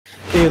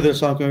Hey there,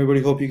 Assalamualaikum everybody.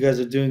 Hope you guys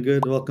are doing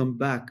good. Welcome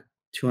back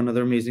to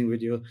another amazing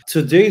video.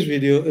 Today's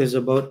video is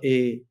about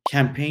a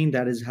campaign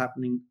that is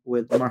happening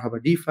with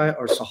Marhaba DeFi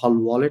or Sahal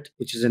Wallet,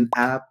 which is an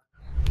app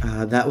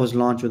that was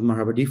launched with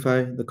Marhaba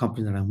DeFi, the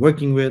company that I'm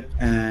working with,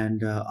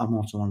 and I'm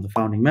also one of the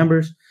founding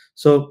members.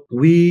 So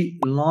we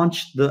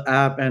launched the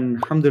app, and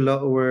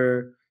alhamdulillah,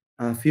 over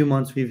a few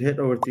months, we've hit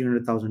over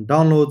 300,000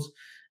 downloads.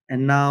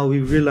 And now we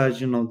realize,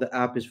 the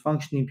app is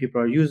functioning,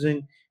 people are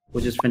using,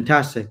 which is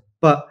fantastic.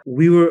 But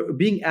we were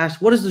being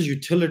asked, what is the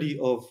utility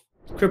of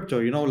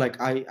crypto?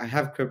 Like I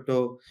have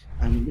crypto,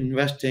 I'm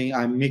investing,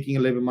 I'm making a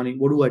little bit of money.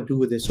 What do I do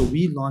with it? So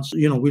we launched,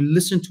 we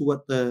listened to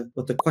what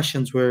the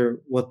questions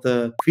were, what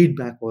the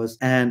feedback was,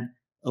 and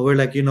we're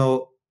like,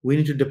 we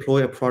need to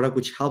deploy a product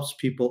which helps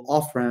people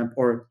off ramp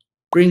or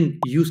bring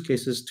use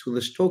cases to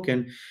this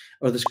token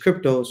or this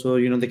crypto, so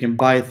they can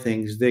buy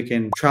things, they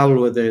can travel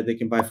with it, they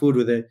can buy food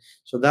with it.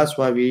 So that's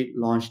why we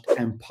launched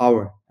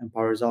Empower.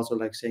 Empower is also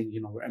like saying,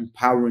 we're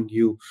empowering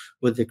you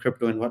with the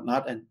crypto and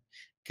whatnot, and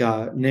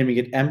naming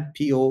it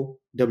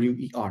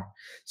MPOWER.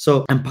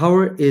 So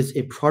Empower is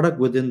a product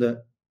within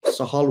the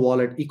Sahal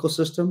Wallet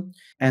ecosystem.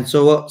 And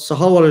so what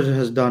Sahal Wallet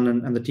has done,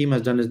 and the team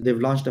has done, is they've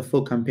launched a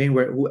full campaign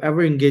where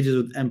whoever engages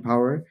with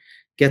Empower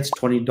gets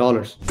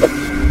 $20.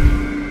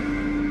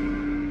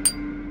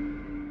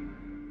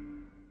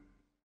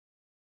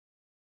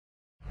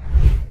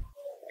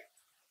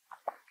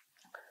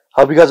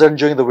 Hope you guys are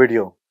enjoying the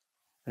video.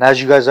 And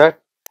as you guys are,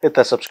 hit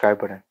that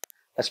subscribe button.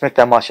 Let's make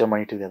that Mashallah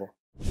money together.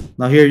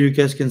 Now here you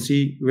guys can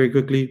see very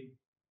quickly,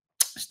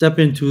 step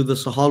into the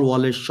Sahal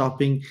Wallet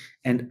shopping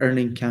and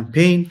earning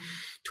campaign.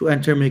 To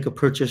enter, make a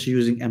purchase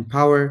using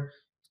Empower.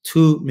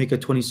 2, make a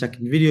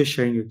 20-second video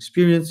sharing your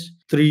experience.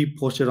 3,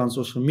 post it on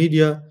social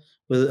media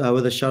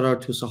with a shout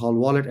out to Sahal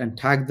Wallet and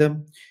tag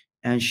them,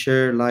 and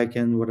share, like,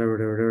 and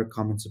whatever,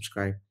 comment,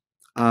 subscribe.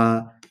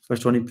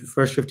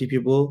 First 50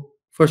 people,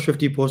 first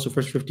 50 posts, or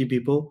first 50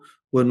 people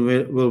will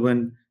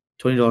win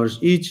 $20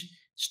 each.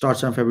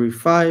 Starts on February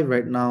 5.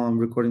 Right now I'm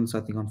recording this,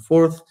 I think, on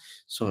 4th,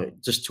 so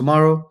just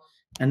tomorrow.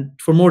 And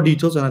for more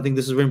details, and I think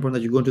this is very important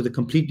that you go into the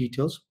complete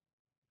details,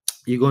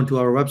 you go into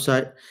our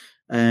website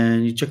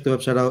and you check the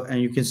website out,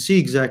 and you can see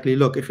exactly,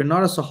 look, if you're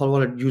not a Sahal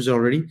Wallet user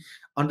already,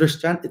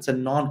 understand it's a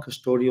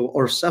non-custodial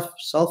or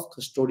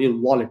self-custodial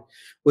wallet,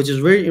 which is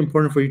very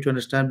important for you to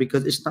understand,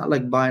 because it's not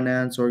like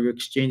Binance or your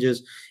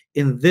exchanges.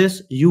 In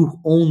this,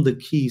 you own the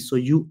key, so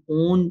you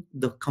own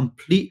the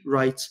complete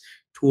rights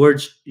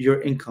towards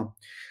your income.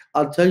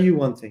 I'll tell you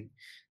one thing.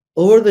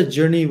 Over the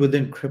journey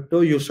within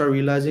crypto, you'll start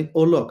realizing,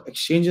 oh, look,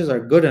 exchanges are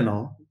good and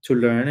all to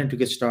learn and to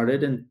get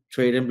started and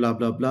trade and blah,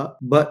 blah, blah.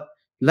 But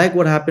like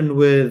what happened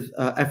with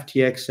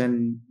FTX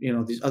and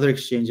these other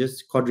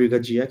exchanges, Quadriga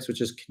GX,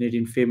 which is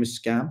Canadian famous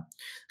scam,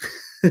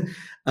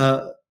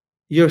 uh,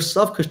 your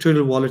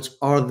self-custodial wallets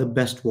are the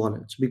best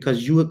wallets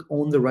because you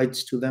own the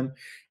rights to them.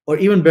 Or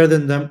even better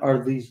than them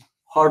are these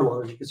hard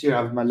wallets. You can see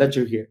I have my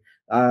ledger here.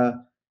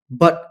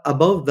 But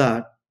above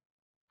that,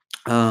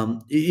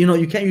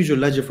 you can't use your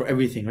ledger for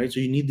everything, right? So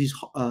you need these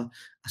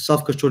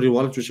self-custodial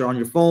wallets, which are on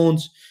your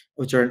phones,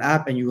 which are an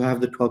app, and you have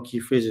the 12 key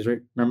phrases,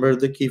 right? Remember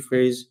the key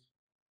phrase,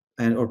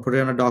 and or put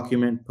it on a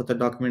document, put that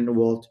document in the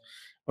vault,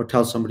 or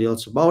tell somebody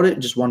else about it,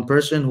 just one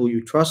person who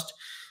you trust,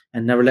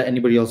 and never let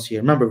anybody else see it.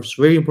 Remember, it's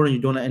very important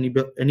you don't let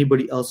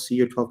anybody else see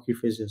your 12 key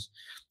phrases.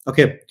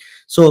 Okay,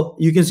 so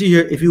you can see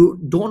here, if you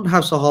don't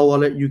have Sahal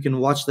Wallet, you can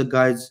watch the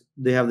guides.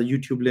 They have the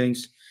YouTube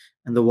links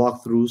and the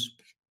walkthroughs.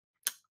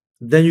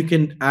 Then you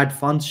can add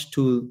funds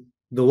to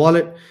the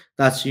wallet.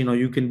 That's,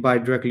 you can buy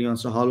directly on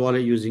Sahal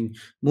Wallet using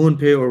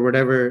MoonPay or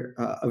whatever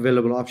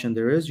available option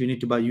there is. You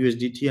need to buy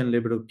USDT and a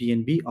little bit of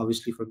BNB,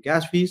 obviously, for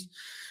gas fees.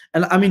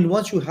 And I mean,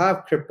 once you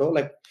have crypto,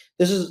 like,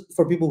 this is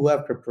for people who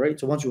have crypto, right?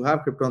 So once you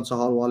have crypto on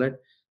Sahal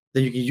Wallet,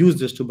 then you can use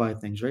this to buy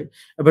things, right?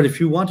 But if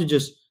you want to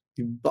just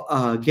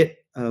get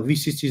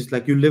VCCs,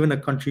 like you live in a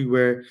country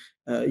where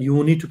you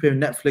will need to pay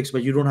Netflix,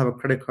 but you don't have a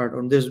credit card,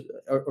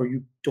 or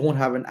you don't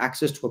have an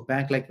access to a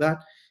bank like that,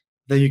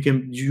 then you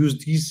can use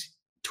these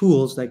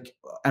tools like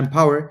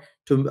Empower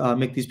to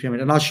make these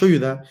payments. And I'll show you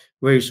that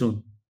very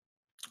soon.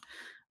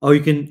 Or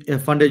you can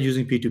fund it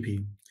using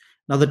P2P.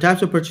 Now, the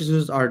types of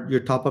purchases are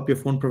your top up your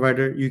phone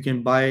provider. You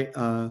can buy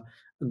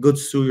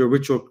goods through your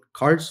virtual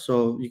cards.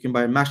 So you can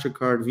buy a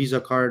MasterCard, Visa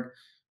card,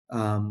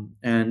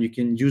 and you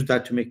can use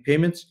that to make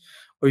payments,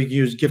 or you can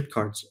use gift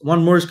cards.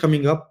 One more is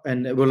coming up,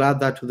 and we'll add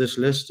that to this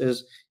list,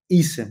 is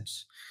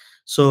eSIMs.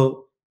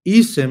 So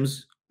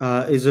eSIMs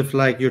is if,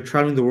 like, you're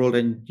traveling the world,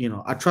 and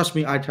trust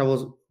me, I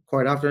travel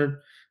quite often.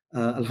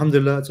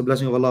 Alhamdulillah, it's a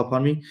blessing of Allah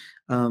upon me.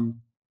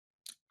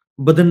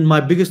 But then my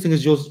biggest thing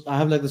is, I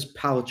have like this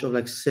pouch of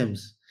like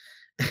SIMs.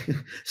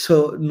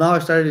 So now I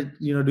started,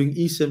 doing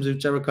eSIMs in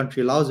whichever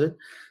country allows it,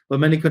 but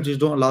many countries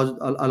don't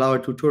allow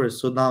it to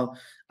tourists. So now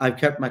I've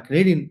kept my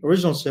Canadian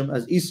original SIM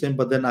as eSIM,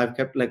 but then I've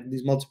kept like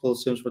these multiple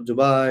SIMs for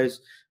Dubai,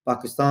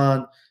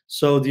 Pakistan,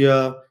 Saudi,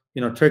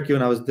 Turkey.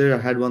 When I was there, I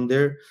had one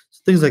there.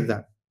 So things like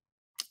that.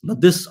 But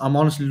this, I'm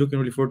honestly looking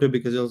really forward to it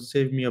because it'll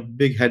save me a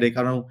big headache.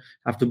 I don't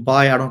have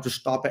to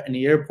stop at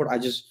any airport. I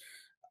just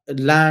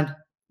land,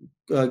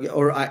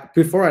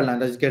 before I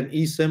land, I just get an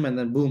eSIM, and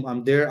then boom,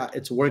 I'm there.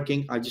 It's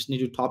working. I just need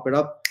to top it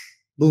up.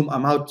 Boom,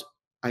 I'm out.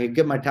 I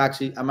get my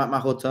taxi. I'm at my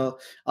hotel.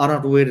 I don't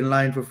have to wait in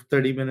line for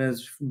 30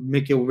 minutes.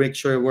 Make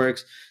sure it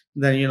works.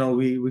 Then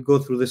we go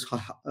through this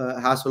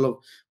hassle of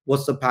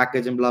what's the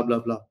package and blah blah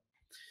blah.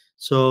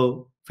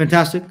 So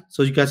fantastic.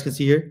 So you guys can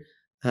see here,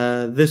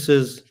 this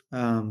is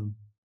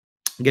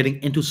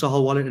getting into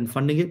Sahal Wallet and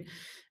funding it.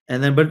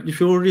 And then, but if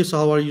you're already a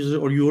Sahal Wallet user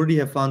or you already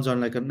have funds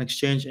on like an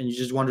exchange and you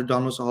just want to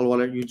download Sahal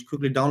Wallet, you just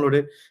quickly download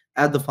it,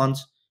 add the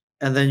funds,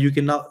 and then you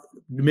can now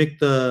make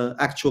the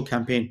actual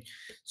campaign.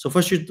 So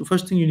the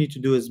first thing you need to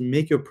do is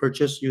make your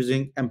purchase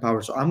using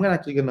Empower. So I'm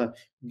gonna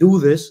do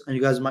this, and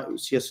you guys might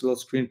see a little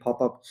screen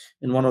pop up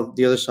in one of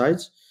the other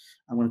sides.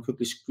 I'm gonna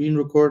quickly screen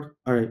record.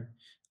 All right,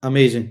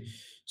 amazing.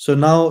 So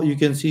now you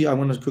can see I'm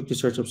gonna quickly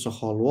search up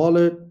Sahal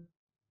Wallet.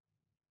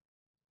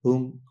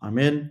 Boom, I'm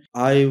in.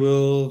 I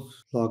will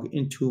log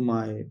into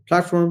my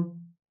platform.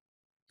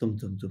 Dum,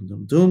 dum, dum,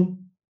 dum,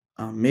 dum.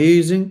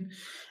 Amazing.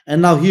 And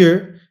now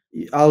here,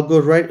 I'll go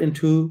right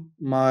into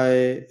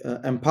my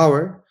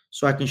Empower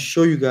so I can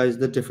show you guys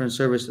the different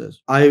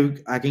services. I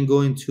can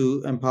go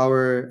into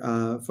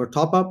Empower for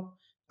top up.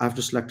 I have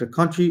to select a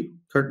country.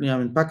 Currently,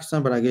 I'm in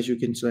Pakistan, but I guess you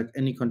can select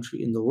any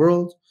country in the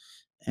world.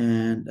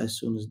 And as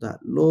soon as that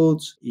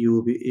loads, you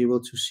will be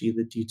able to see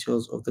the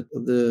details of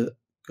the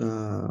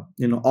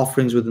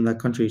offerings within that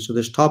country. So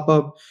there's top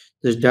up,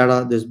 there's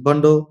data, there's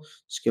bundle.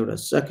 Just give it a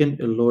second,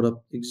 it'll load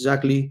up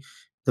exactly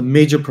the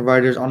major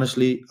providers.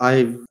 Honestly,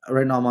 I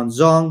right now I'm on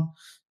Zong,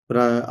 but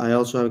I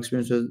also have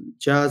experience with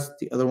Jazz.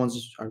 The other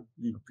ones are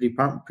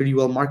pretty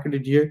well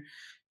marketed here.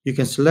 You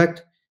can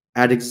select,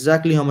 add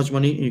exactly how much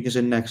money, and you can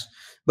say next.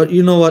 But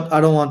you know what?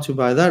 I don't want to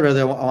buy that.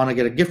 Rather, I want to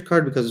get a gift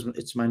card because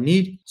it's my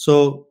need.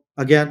 So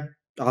again,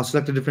 I'll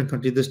select a different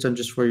country this time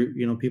just for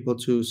people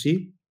to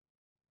see.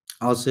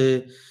 I'll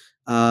say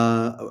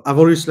I've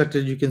already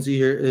selected. You can see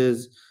here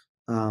is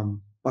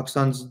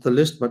Pakistan's the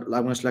list, but I'm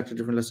going to select a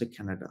different. Let's say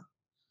Canada.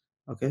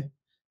 Okay,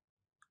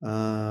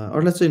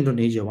 or let's say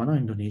Indonesia. Why not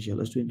Indonesia?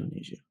 Let's do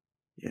Indonesia.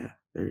 Yeah,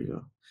 there you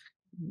go.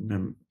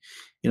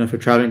 If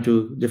you're traveling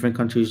to different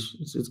countries,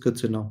 it's good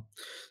to know.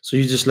 So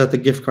you just let the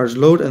gift cards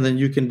load, and then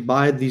you can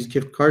buy these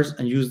gift cards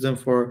and use them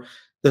for.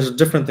 There's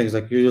different things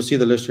like you'll see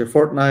the list here: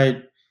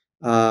 Fortnite,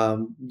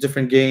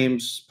 different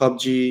games,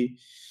 PUBG,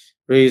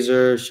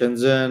 Razer,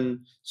 Shenzhen,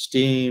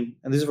 Steam,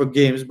 and these are for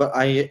games. But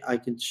I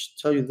can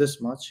tell you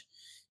this much: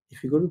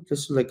 if you go to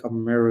places like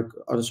America,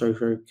 sorry,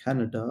 for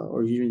Canada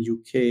or even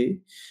UK,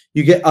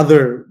 you get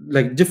other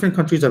like different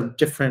countries have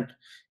different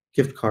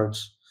gift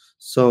cards.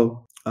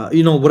 So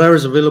whatever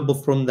is available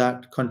from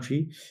that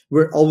country,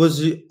 we're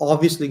always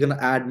obviously going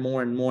to add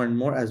more and more and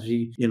more as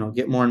we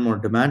get more and more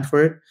demand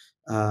for it.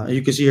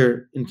 You can see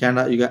here in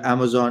Canada, you got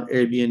Amazon,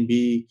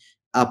 Airbnb,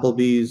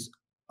 Applebee's,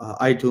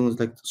 iTunes,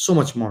 like so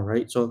much more,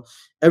 right? So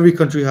every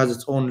country has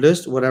its own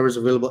list. Whatever is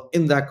available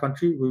in that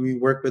country, we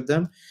work with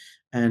them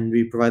and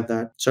we provide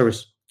that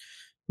service.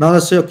 Now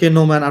let's say, okay,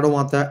 no man, I don't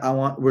want that. I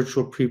want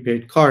virtual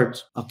prepaid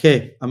cards.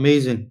 Okay,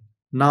 amazing.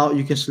 Now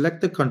you can select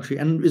the country,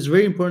 and it's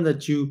very important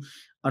that you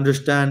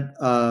understand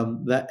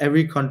that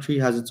every country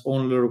has its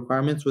own little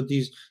requirements with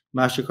these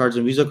MasterCards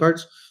and Visa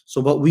cards.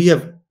 So, but we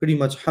have pretty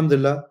much,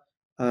 alhamdulillah,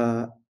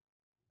 uh,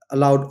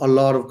 allowed a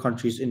lot of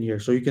countries in here.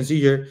 So you can see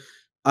here,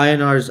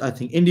 INRs, I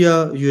think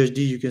India, USD,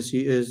 you can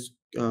see is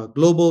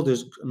global.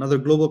 There's another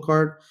global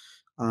card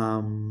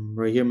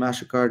right here,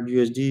 MasterCard,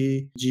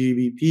 USD,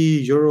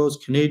 GBP,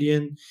 Euros,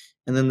 Canadian,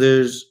 and then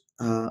there's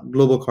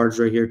global cards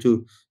right here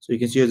too. So you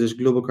can see there's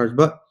global cards.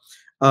 But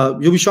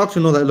you'll be shocked to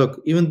know that,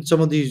 look, even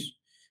some of these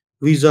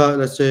Visa,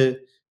 let's say,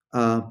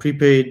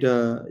 prepaid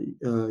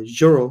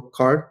Euro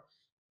card,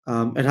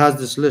 it has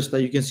this list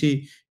that you can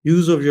see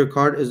use of your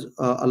card is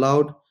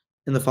allowed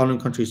in the following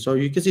countries. So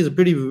you can see it's a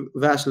pretty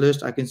vast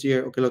list. I can see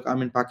here, okay, look,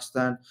 I'm in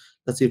Pakistan.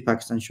 Let's see if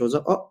Pakistan shows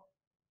up. Oh,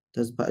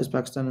 is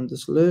Pakistan in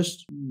this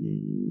list?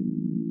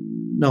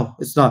 No,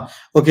 it's not.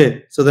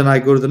 Okay, so then I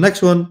go to the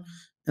next one,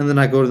 and then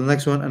I go to the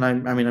next one, and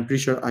I'm pretty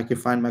sure I can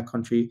find my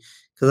country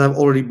because I've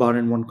already bought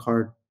in one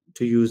card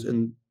to use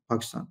in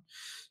Pakistan.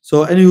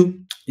 So anyway,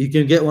 you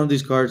can get one of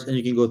these cards and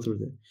you can go through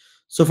there.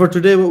 So for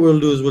today, what we'll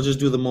do is we'll just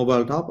do the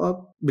mobile top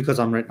up because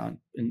I'm right now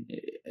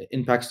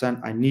in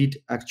Pakistan. I need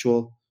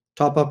actual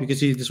top up. You can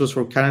see this was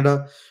for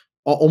Canada.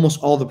 Almost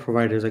all the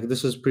providers, like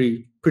this is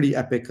pretty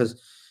epic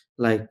because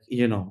like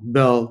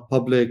Bell,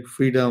 Public,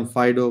 Freedom,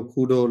 Fido,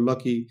 Kudo,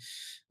 Lucky,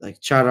 like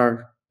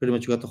Chatter, pretty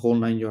much you got the whole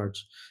 9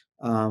 yards.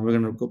 We're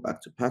gonna go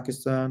back to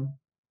Pakistan.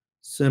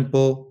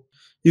 Simple.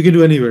 You can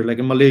do anywhere, like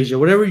in Malaysia,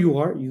 wherever you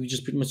are, you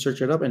just pretty much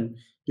search it up and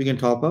you can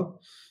top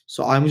up.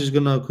 So I'm just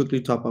gonna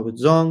quickly top up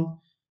with Zong.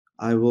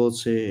 I will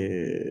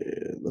say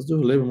let's do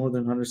a little more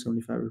than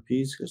 175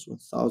 rupees, because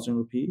 1,000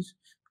 rupees,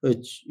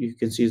 which you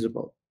can see is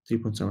about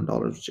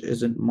 $3.7, which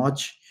isn't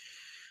much.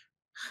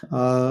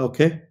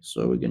 Okay,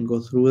 so we can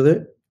go through with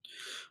it.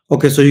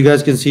 Okay, so you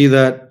guys can see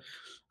that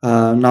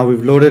now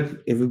we've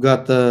loaded. If we've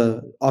got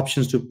the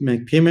options to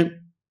make payment,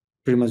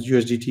 pretty much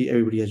USDT,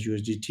 everybody has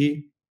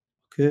USDT.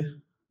 Okay,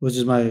 which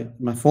is my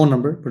phone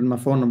number. Put in my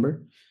phone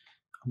number.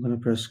 I'm gonna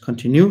press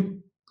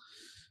continue.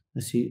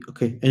 Let's see.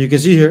 Okay, and you can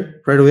see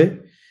here right away.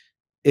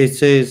 It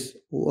says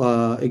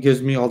it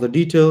gives me all the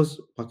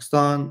details: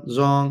 Pakistan,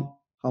 Zong,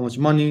 how much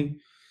money,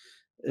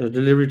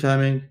 delivery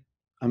timing,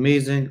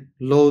 amazing,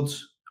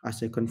 loads. I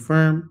say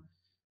confirm.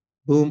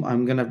 Boom.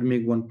 I'm gonna have to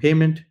make one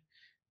payment.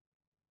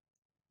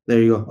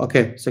 There you go.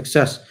 Okay,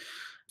 success.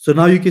 So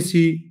now you can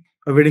see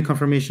awaiting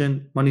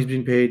confirmation, money's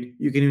being paid.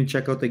 You can even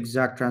check out the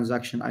exact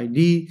transaction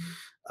ID,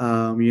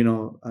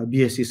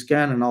 BSC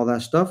scan and all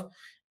that stuff,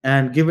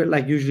 and give it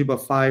like usually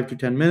about 5 to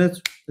 10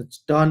 minutes. It's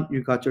done.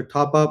 You got your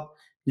top up.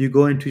 You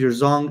go into your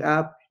Zong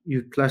app.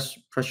 You press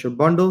your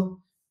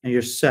bundle, and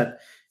you're set.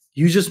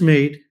 You just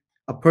made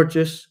a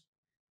purchase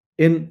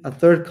in a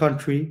third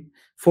country,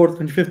 fourth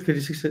country, fifth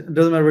country, sixth. It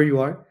doesn't matter where you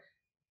are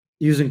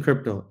using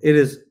crypto. It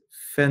is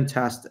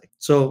fantastic.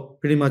 So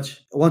pretty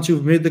much once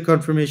you've made the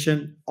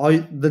confirmation,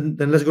 then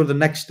let's go to the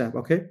next step.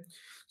 Okay.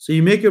 So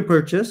you make your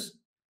purchase,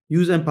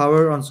 use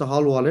Empower on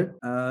Sahal Wallet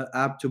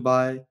app to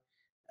buy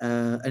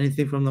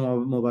anything from the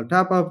mobile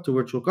tap up to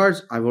virtual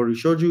cards. I've already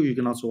showed you. You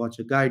can also watch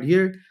a guide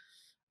here.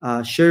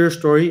 Share your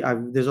story.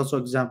 There's also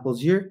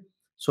examples here.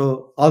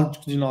 So I'll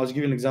give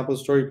you an example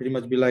story. Pretty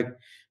much be like,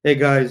 hey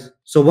guys.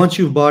 So once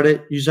you've bought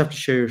it, you just have to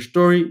share your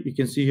story. You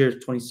can see here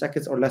 20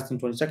 seconds or less than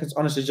 20 seconds.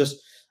 Honestly,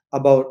 just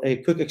about a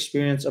quick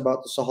experience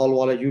about the Sahal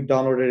wallet. You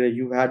downloaded it.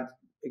 You had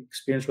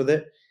experience with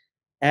it,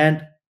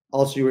 and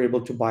also you were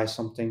able to buy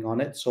something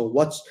on it. So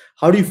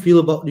how do you feel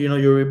about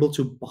you're able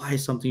to buy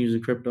something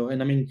using crypto?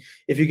 And I mean,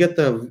 if you get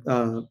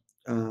the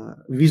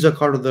Visa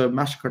card or the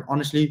MasterCard,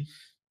 honestly,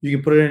 you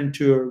can put it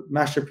into your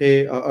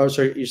MasterPay or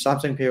sorry, your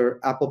Samsung Pay or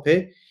Apple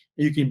Pay.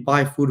 And you can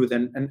buy food with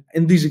it. And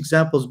in these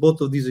examples,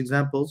 both of these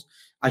examples,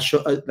 I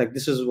show like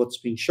this is what's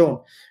being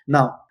shown.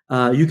 Now,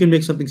 you can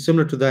make something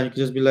similar to that. You can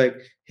just be like,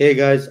 hey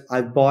guys,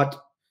 I bought.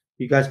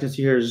 You guys can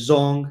see here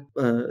Zong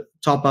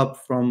top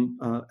up from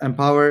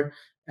Empower,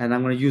 and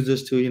I'm going to use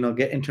this to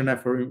get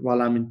internet for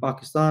while I'm in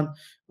Pakistan.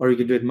 Or you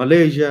can do it in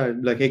Malaysia.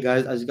 Like, hey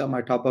guys, I just got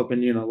my top up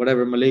in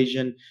whatever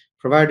Malaysian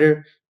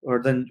provider.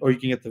 Or you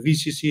can get the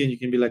VCC, and you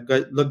can be like,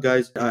 look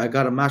guys, I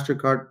got a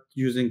MasterCard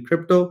using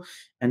crypto,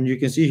 and you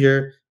can see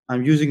here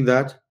I'm using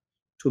that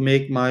to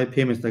make my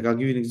payments. Like, I'll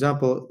give you an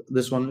example.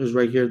 This one is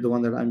right here. The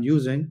one that I'm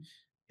using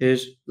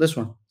is this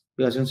one.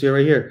 You guys can see it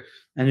right here,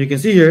 and you can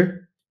see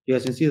here, you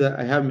guys can see that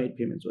I have made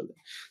payments with it.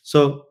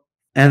 So,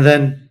 and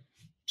then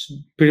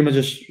pretty much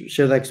just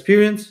share the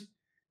experience,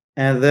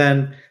 and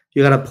then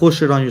you gotta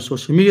push it on your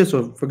social media.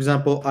 So, for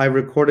example, I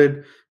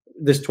recorded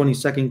this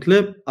 20-second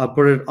clip. I'll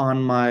put it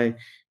on my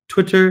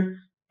Twitter.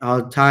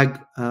 I'll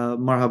tag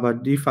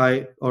Marhaba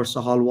DeFi or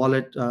Sahal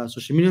Wallet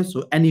social media.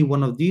 So any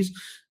one of these,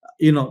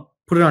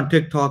 put it on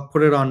TikTok,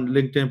 put it on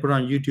LinkedIn, put it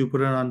on YouTube,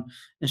 put it on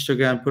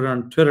Instagram, put it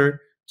on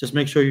Twitter. Just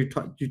make sure you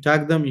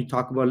tag them. You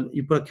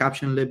put a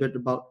caption a little bit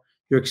about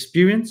your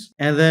experience,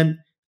 and then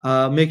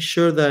make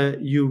sure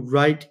that you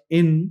write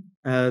in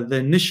the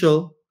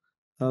initial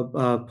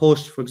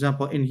post. For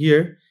example, in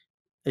here,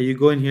 you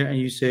go in here and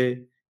you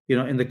say,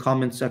 in the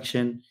comment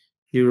section,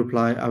 you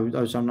reply. I'm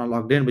not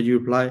logged in, but you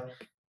reply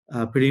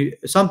pretty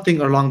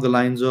something along the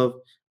lines of,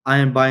 I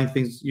am buying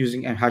things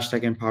using a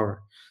hashtag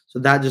Empower. So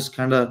that just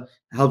kind of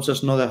helps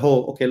us know that,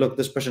 oh, okay, look,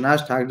 this person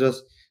hashtagged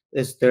us.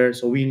 It's there,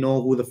 so we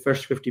know who the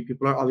first 50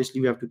 people are. Obviously,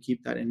 we have to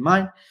keep that in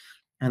mind,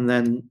 and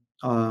then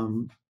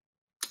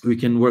we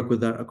can work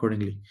with that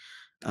accordingly.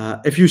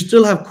 If you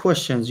still have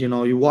questions,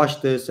 you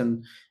watch this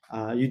and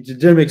it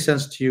didn't make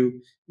sense to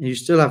you, and you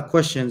still have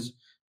questions,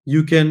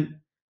 you can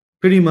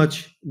pretty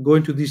much go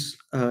into these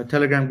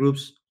Telegram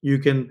groups. You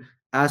can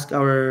ask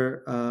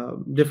our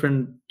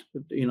different,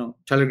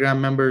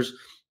 Telegram members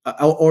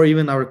or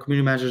even our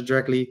community managers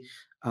directly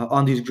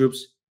on these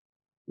groups.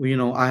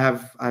 I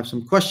have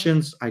some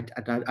questions. I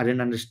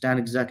didn't understand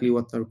exactly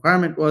what the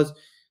requirement was.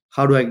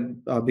 How do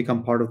I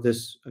become part of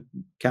this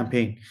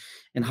campaign,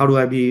 and how do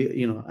I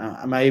be,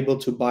 am I able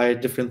to buy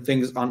different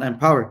things on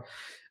Empower?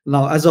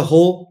 Now, as a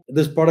whole,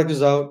 this product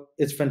is out.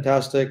 It's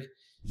fantastic.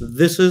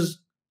 This is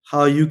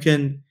how you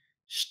can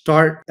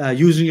start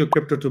using your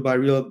crypto to buy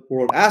real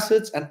world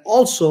assets, and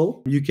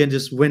also you can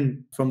just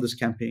win from this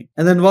campaign.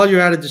 And then while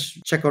you're at it,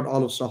 just check out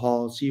all of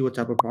Sahal, see what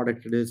type of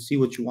product it is, see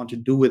what you want to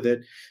do with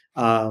it,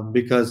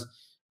 because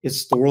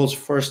it's the world's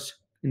first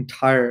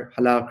entire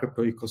halal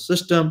crypto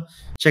ecosystem.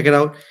 Check it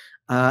out,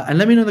 and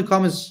let me know in the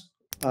comments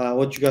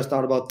what you guys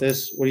thought about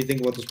this. What do you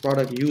think about this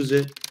product? Use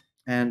it,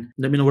 and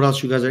let me know what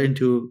else you guys are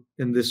into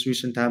in this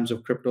recent times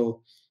of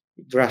crypto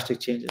drastic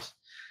changes.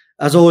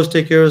 As always,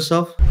 take care of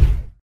yourself.